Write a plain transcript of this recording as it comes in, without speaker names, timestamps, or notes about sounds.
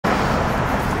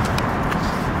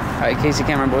Alright, Casey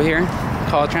camera boy here.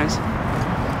 Caltrans.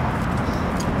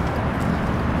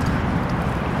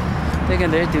 Look what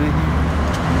they're doing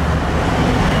here.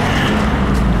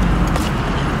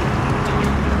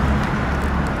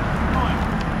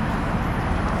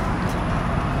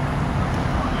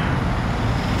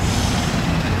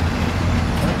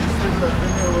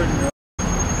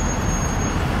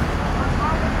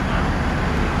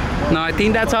 No, I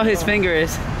think that's how his finger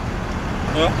is.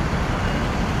 Huh?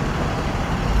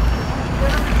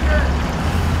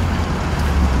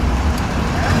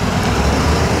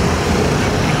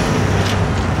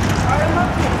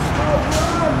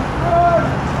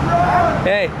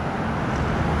 Hey.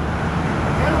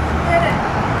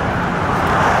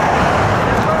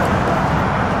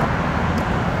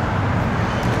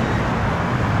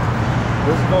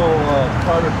 There's no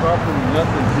private property,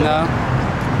 nothing. No.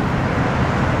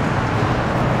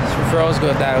 This referrals go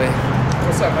that way.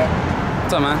 What's up, man?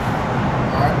 What's up, man?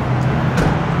 Alright.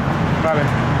 Robert.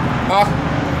 Huh?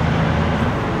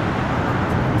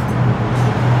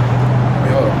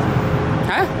 Wait, hold on.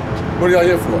 Huh? What are y'all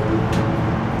here for?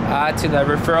 To the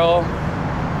referral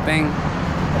thing. A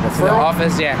referral? To the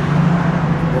office, yeah.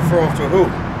 Referral to who?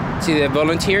 To the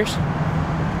volunteers.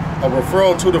 A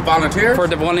referral to the volunteers? For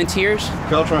the volunteers.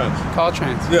 Caltrans.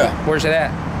 Caltrans. Yeah. Where's it at?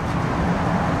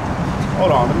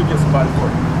 Hold on, let me get somebody for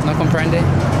you. No comprende?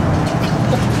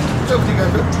 What's up with you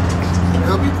guys? Can I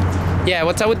help you? Yeah,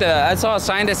 what's up with the... I saw a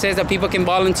sign that says that people can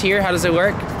volunteer. How does it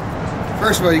work?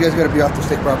 First of all, you guys got to be off the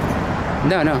state property.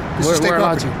 No, we're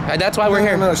allowed to. That's why we're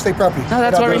here. No, state property. No,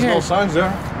 that's why we're There's here. no signs there.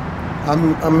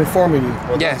 I'm informing you.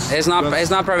 Well, Yeah, it's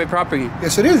not private property.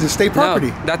 Yes, it is. It's state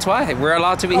property. No, that's why we're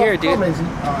allowed to be here, dude. Amazing.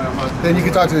 Then you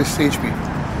can talk to the CHP.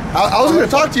 I was going to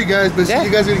talk to you guys, but Yeah.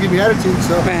 you guys are going to give me attitude.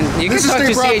 So Man, you this can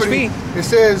is talk state to property.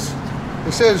 CHP.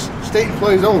 It says state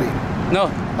employees only. No,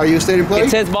 Are you a state employee? it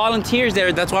says volunteers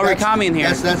there. That's why we're coming here.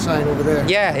 That's that sign over there.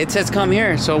 Yeah, it says come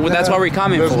here. So that's why we're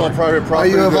coming There's for. no private Are property.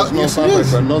 you There's no yes, sign it like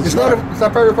is. that. No, It's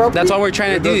not private property. That's what we're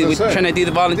trying to It do. We're doesn't say. trying to do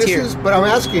the volunteer. But I'm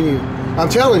asking you. I'm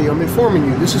telling you. I'm informing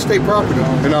you. This is state property.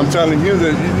 And I'm telling you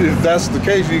that if that's the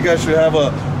case, you guys should have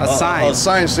a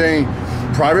sign saying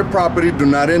private property, do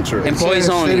not enter. Employees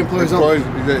State only. employees only.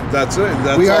 That's it.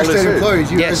 That's We all are it state says. employees.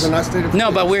 You Yes. guys are not state employees.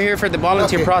 No, but we're here for the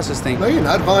volunteer Okay. process thing. No, you're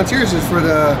not. Volunteers is for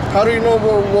the How do you know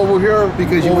what we're here?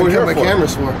 because you what wouldn't we're have my here for?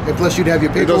 cameras for. And plus, you'd have your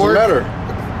It doesn't paperwork. matter.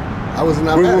 I was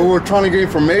not mad. We're trying to get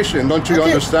information. Don't you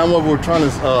Okay. understand what we're trying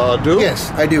to do?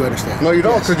 Yes, I do understand. No, you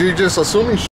don't, Yes. because you're just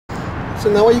assuming. So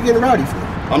now, what are you getting rowdy for?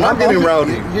 I'm not getting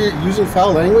rowdy. You're using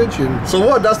foul language, and So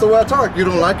what? That's the way I talk. You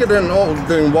don't like it, then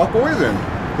walk away then.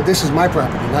 but this is my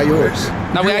property, not yours.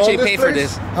 No, we You actually own this pay for place?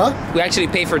 this. Huh? We actually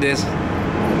pay for this.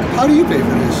 How do you pay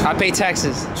for this? I pay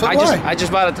taxes. So I do just I. I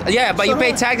just bought it. Yeah, but So you do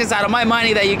pay I. taxes out of my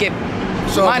money that you get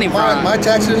So money from. my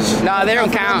taxes. No, they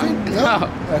don't count. No,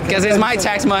 because it's my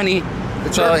tax money.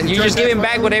 So you're just giving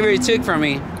back whatever you took from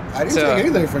me. I didn't So- take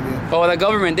anything from you. Well, the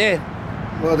government did.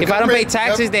 Well, the If I don't pay government-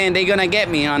 taxes, then they're gonna get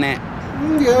me on that.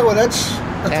 Yeah, well, that's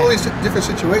a Yeah. totally different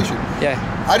situation. Yeah.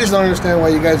 I just don't understand why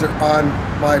you guys are on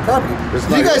my property. It's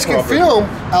You not guys your can property. film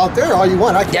out there all you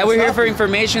want. I can't Yeah, we're here stop for you.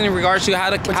 information in regards to how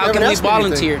But you can haven't we asked me anything.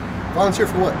 volunteer. Volunteer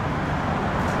for what?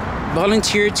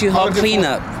 Volunteer to help Volunteer clean for-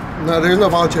 up. No, there's no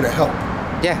volunteer to help.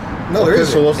 Yeah. No, there Okay,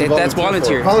 isn't. so what's the That's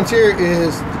volunteer volunteer. for? Volunteer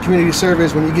is community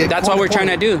service when you get. That's what we're trying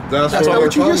to do. That's That's not we're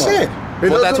what you talking just about. said. It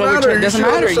Well, that's doesn't what we're matter. trying- You doesn't should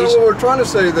matter. understand You what we're trying to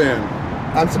say then.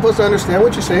 I'm supposed to understand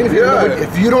what you're saying. If you, don't, know Yeah.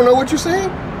 if you don't know what you're saying,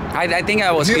 I think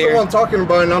I was He's the clear. one talking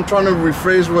about it, and I'm trying to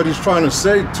rephrase what he's trying to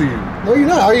say to you. no, you're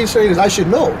not. All you're saying is I should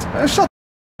know. Man, shut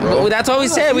Well, that's what we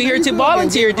said. We're here to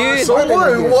volunteer, dude. So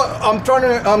what? I'm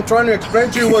trying to explain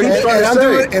to you what he's And- trying and to I'm say.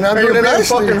 doing it- and I'm doing you're it being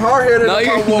nicely. fucking hard-headed No, about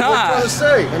you're what we're not. trying to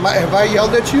say. Have I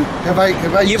yelled at you? Have I?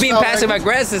 You being used passive language?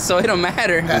 aggressive, so it don't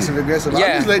matter. Passive aggressive. Yeah.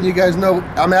 I'm just letting you guys know.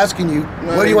 I'm asking you.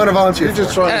 No, What do you want to volunteer You're just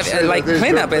for? trying to say Like that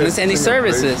cleanup and any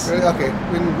services. Okay,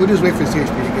 we'll just wait for CHP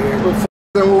to get here.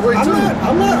 Then we'll wait too.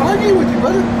 I'm not arguing with you,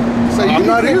 brother. So I'm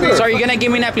not either. So are you gonna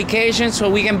give me an application so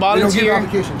we can We don't give volunteer?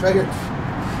 applications right here.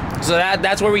 So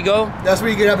that's where we go. That's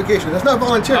where you get application. That's not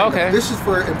volunteering. Okay. This is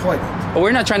for employment. But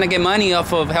we're not trying to get money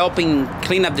off of helping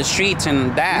clean up the streets and You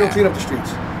don't that. clean up the streets.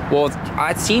 Well,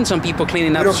 I've seen some people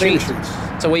cleaning We up don't the clean the streets.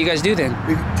 streets. So what you guys do then?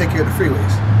 We take care of the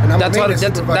freeways. And I'm That's a what maintenance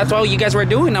that's supervisor what you guys were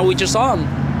doing. Now we just saw them.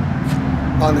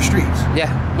 on the streets. Yeah.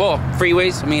 Well,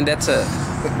 freeways. I mean, that's a.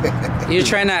 You're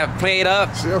trying to play it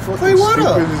up. See how fucking Play what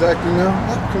up? stupid he's acting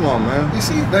now? Come on, man. You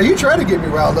see, now you try to get me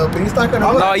riled up, and he's not gonna.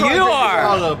 No, trying to you get you are.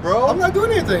 riled up, bro. I'm not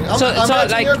doing anything. I'm So-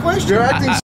 answering like, your question. You're acting.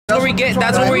 That's where we get.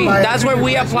 That's where we. Like- That's where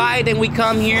we applied and we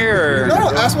come here.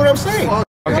 No, that's what I'm saying.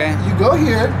 Okay. You go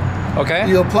here, Okay.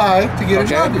 you apply to get a Okay.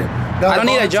 job here. Now, I don't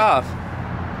need a job.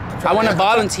 I want to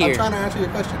volunteer. I'm trying to answer your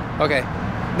question. Okay.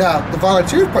 Now, the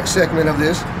volunteer segment of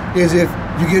this is if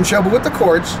you get in trouble with the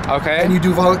courts, okay, and you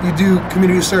do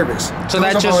community service. So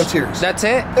that's just volunteers. That's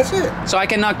it. That's it. So I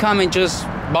cannot come and just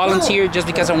volunteer just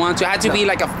because I want to. I had to be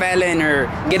like a felon or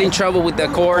get in trouble with the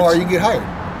courts. Or you get hired.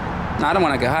 No, I don't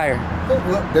want to get hired.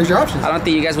 Well, there's your options. I don't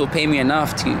think you guys will pay me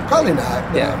enough to. Probably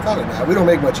not. Yeah. No, probably not. We don't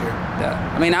make much here.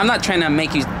 Yeah. I mean, I'm not trying to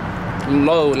make you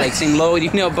low, like seem low,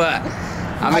 you know, but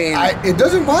I mean, it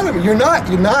doesn't bother me. You're not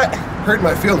hurting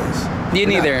my feelings. You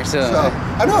neither. So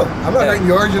I know. I'm not hurting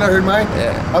yours. You're not hurting mine.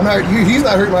 Yeah. I'm not. He's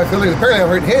not hurting my feelings. Apparently, I'm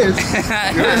hurting his.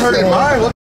 You're hurting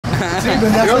mine. See,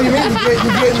 but that's what you mean.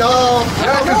 You're getting all.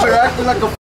 Yeah, because you're acting like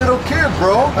a little kid,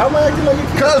 bro. How am I acting like a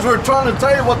kid? Because we're trying to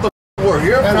tell you what the we're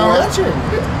here and for. I'm answering.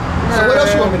 So what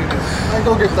else you want me to do? I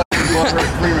go get that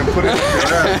cream and put it in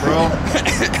your ass, bro. I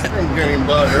ain't getting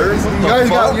butthurt.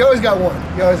 You always got one.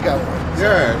 You always got one.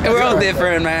 Yeah. And we're all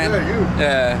different, man. Yeah, you.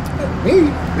 Yeah. Me?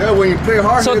 Yeah, when you play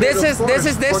hard. So this is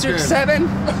District 7?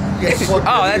 Yes. Oh,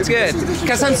 that's good.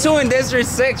 Because I'm suing District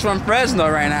 6 from Fresno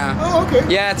right now. Oh, okay.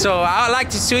 Yeah, so I would like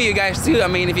to sue you guys too. I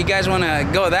mean, if you guys want to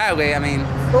go that way, I mean.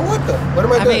 Well, what the? What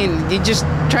am I doing? I mean, you're just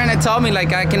trying to tell me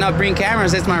like I cannot bring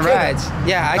cameras. It's my rights.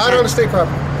 Yeah, I not can't. on the state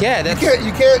property. Yeah, that's.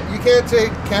 You can't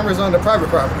take cameras on the private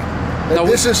property. No,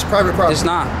 this is private property. It's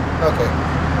not. Okay.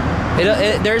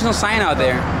 There's no sign out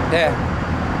there. Yeah.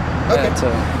 Okay. Yeah,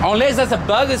 so, unless that's a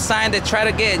bogus sign that try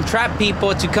to entrap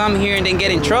people to come here and then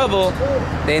get in trouble,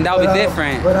 then that'll be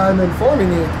different. But I'm informing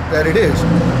you that it is.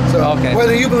 So okay.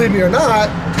 Whether you believe me or not,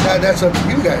 that's up to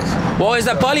you guys. Well, is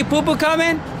the Polly Poo Poo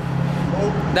coming?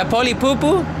 The Polly Poo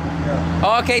Poo?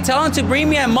 Yeah. Okay, tell them to bring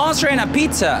me a monster and a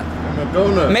pizza. And a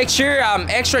donut. Make sure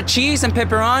extra cheese and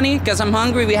pepperoni, because I'm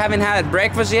hungry. We haven't had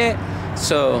breakfast yet.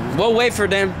 So we'll wait for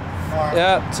them. Right.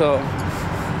 Yeah, so.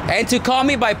 And to call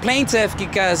me by plaintiff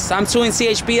because I'm suing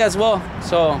CHP as well.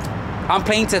 So I'm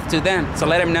plaintiff to them. So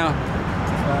let them know.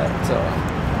 So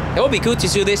it would be cool to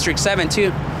sue District 7 too.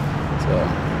 So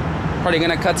probably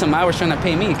gonna cut some hours trying to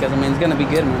pay me because I mean it's gonna be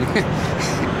good money.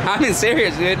 I'm in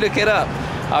serious, dude. Look it up.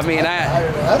 I mean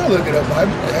I don't look it up. I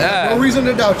have no reason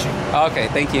to doubt you. Okay,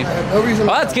 thank you. I have no reason.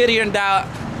 Well, that's good. You're in doubt.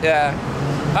 Yeah.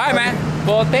 All right, man.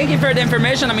 Well, thank you for the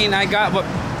information. I mean, I got what.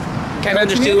 Can't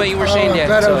understand what you were saying yet.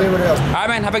 Glad I So. was able to help. All right,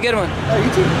 man. Have a good one. Oh, you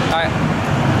too. All right.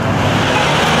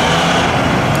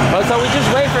 Well, so we just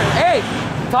wait for. Hey,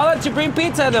 tell him to bring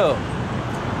pizza though.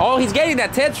 Oh, he's getting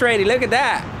that tips ready. Look at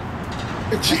that.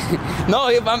 No,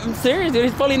 I'm serious, dude.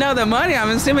 He's pulling out the money.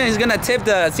 I'm assuming he's gonna tip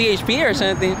the CHP or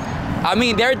something. I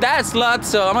mean, they're that sluts,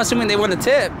 so I'm assuming they want to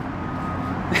tip.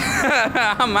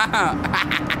 I'm out.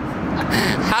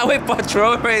 Highway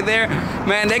patrol right there,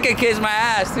 man. They could kiss my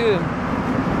ass too.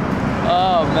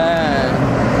 Oh man.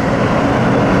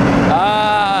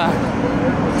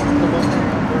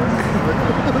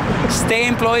 Stay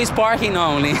employees parking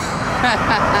only.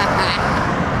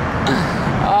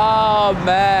 Oh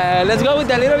man. Let's go with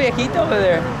that little viejito over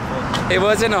there. It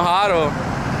was in Ohio.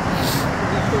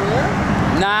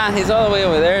 Nah, he's all the way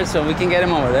over there, so we can get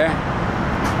him over there.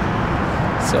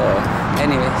 So,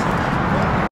 anyways.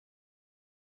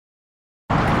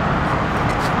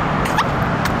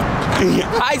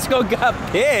 High school got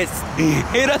pissed. He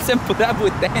doesn't put up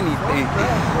with anything.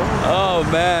 Oh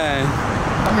man.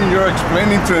 I mean, you're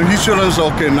explaining to him. He should have said,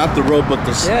 okay, not the road, but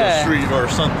the street or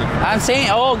something. I'm saying,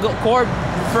 court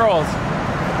referrals.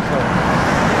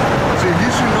 See, you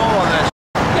should know all that.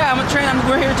 Yeah,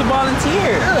 we're here to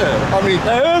volunteer. Yeah, I mean,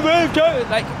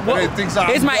 like, what,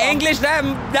 is my English that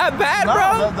bad,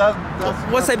 bro? That's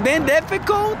Was it been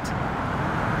difficult?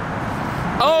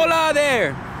 Hola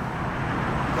there.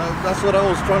 That's what I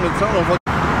was trying to tell him.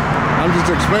 I'm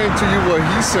just explaining to you what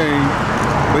he's saying,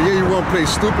 but yeah, you want to play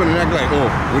stupid and act like, oh,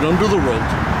 we don't do the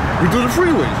roads, we do the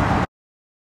freeways.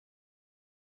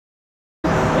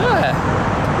 Yeah.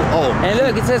 Oh. And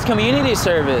look, it says community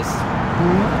service.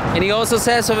 Mm-hmm. And he also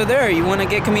says over there, you want to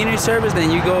get community service,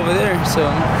 then you go over there. So.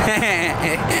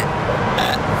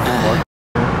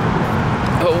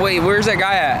 Oh wait, where's that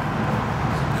guy at?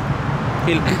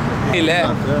 He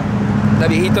left. The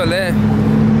viejito left.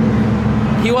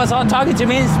 He was all talking to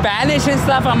me in Spanish and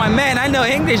stuff. I'm like, man, I know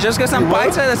English just because I'm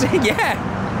paisa. Yeah.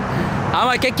 I'm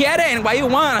like, ¿qué quieren? What you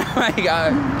want? I'm like,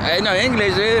 I know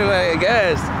English, dude. I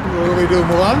guess. What do we do?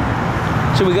 Move on?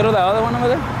 Should we go to the other one over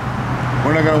there?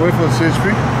 We're not gonna wait for the CHP.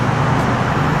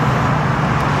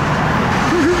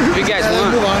 If you guys want.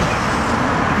 Move on.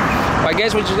 Well, I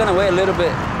guess we're just gonna wait a little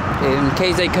bit. In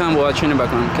case they come, we'll turn it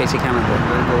back on. In case they come. There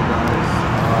you go,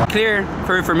 guys. Clear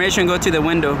for information, go to the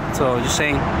window. So just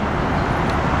saying.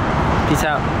 Peace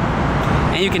out.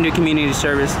 And you can do community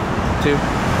service too.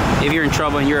 If you're in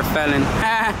trouble and you're a felon.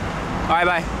 Alright,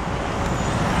 bye.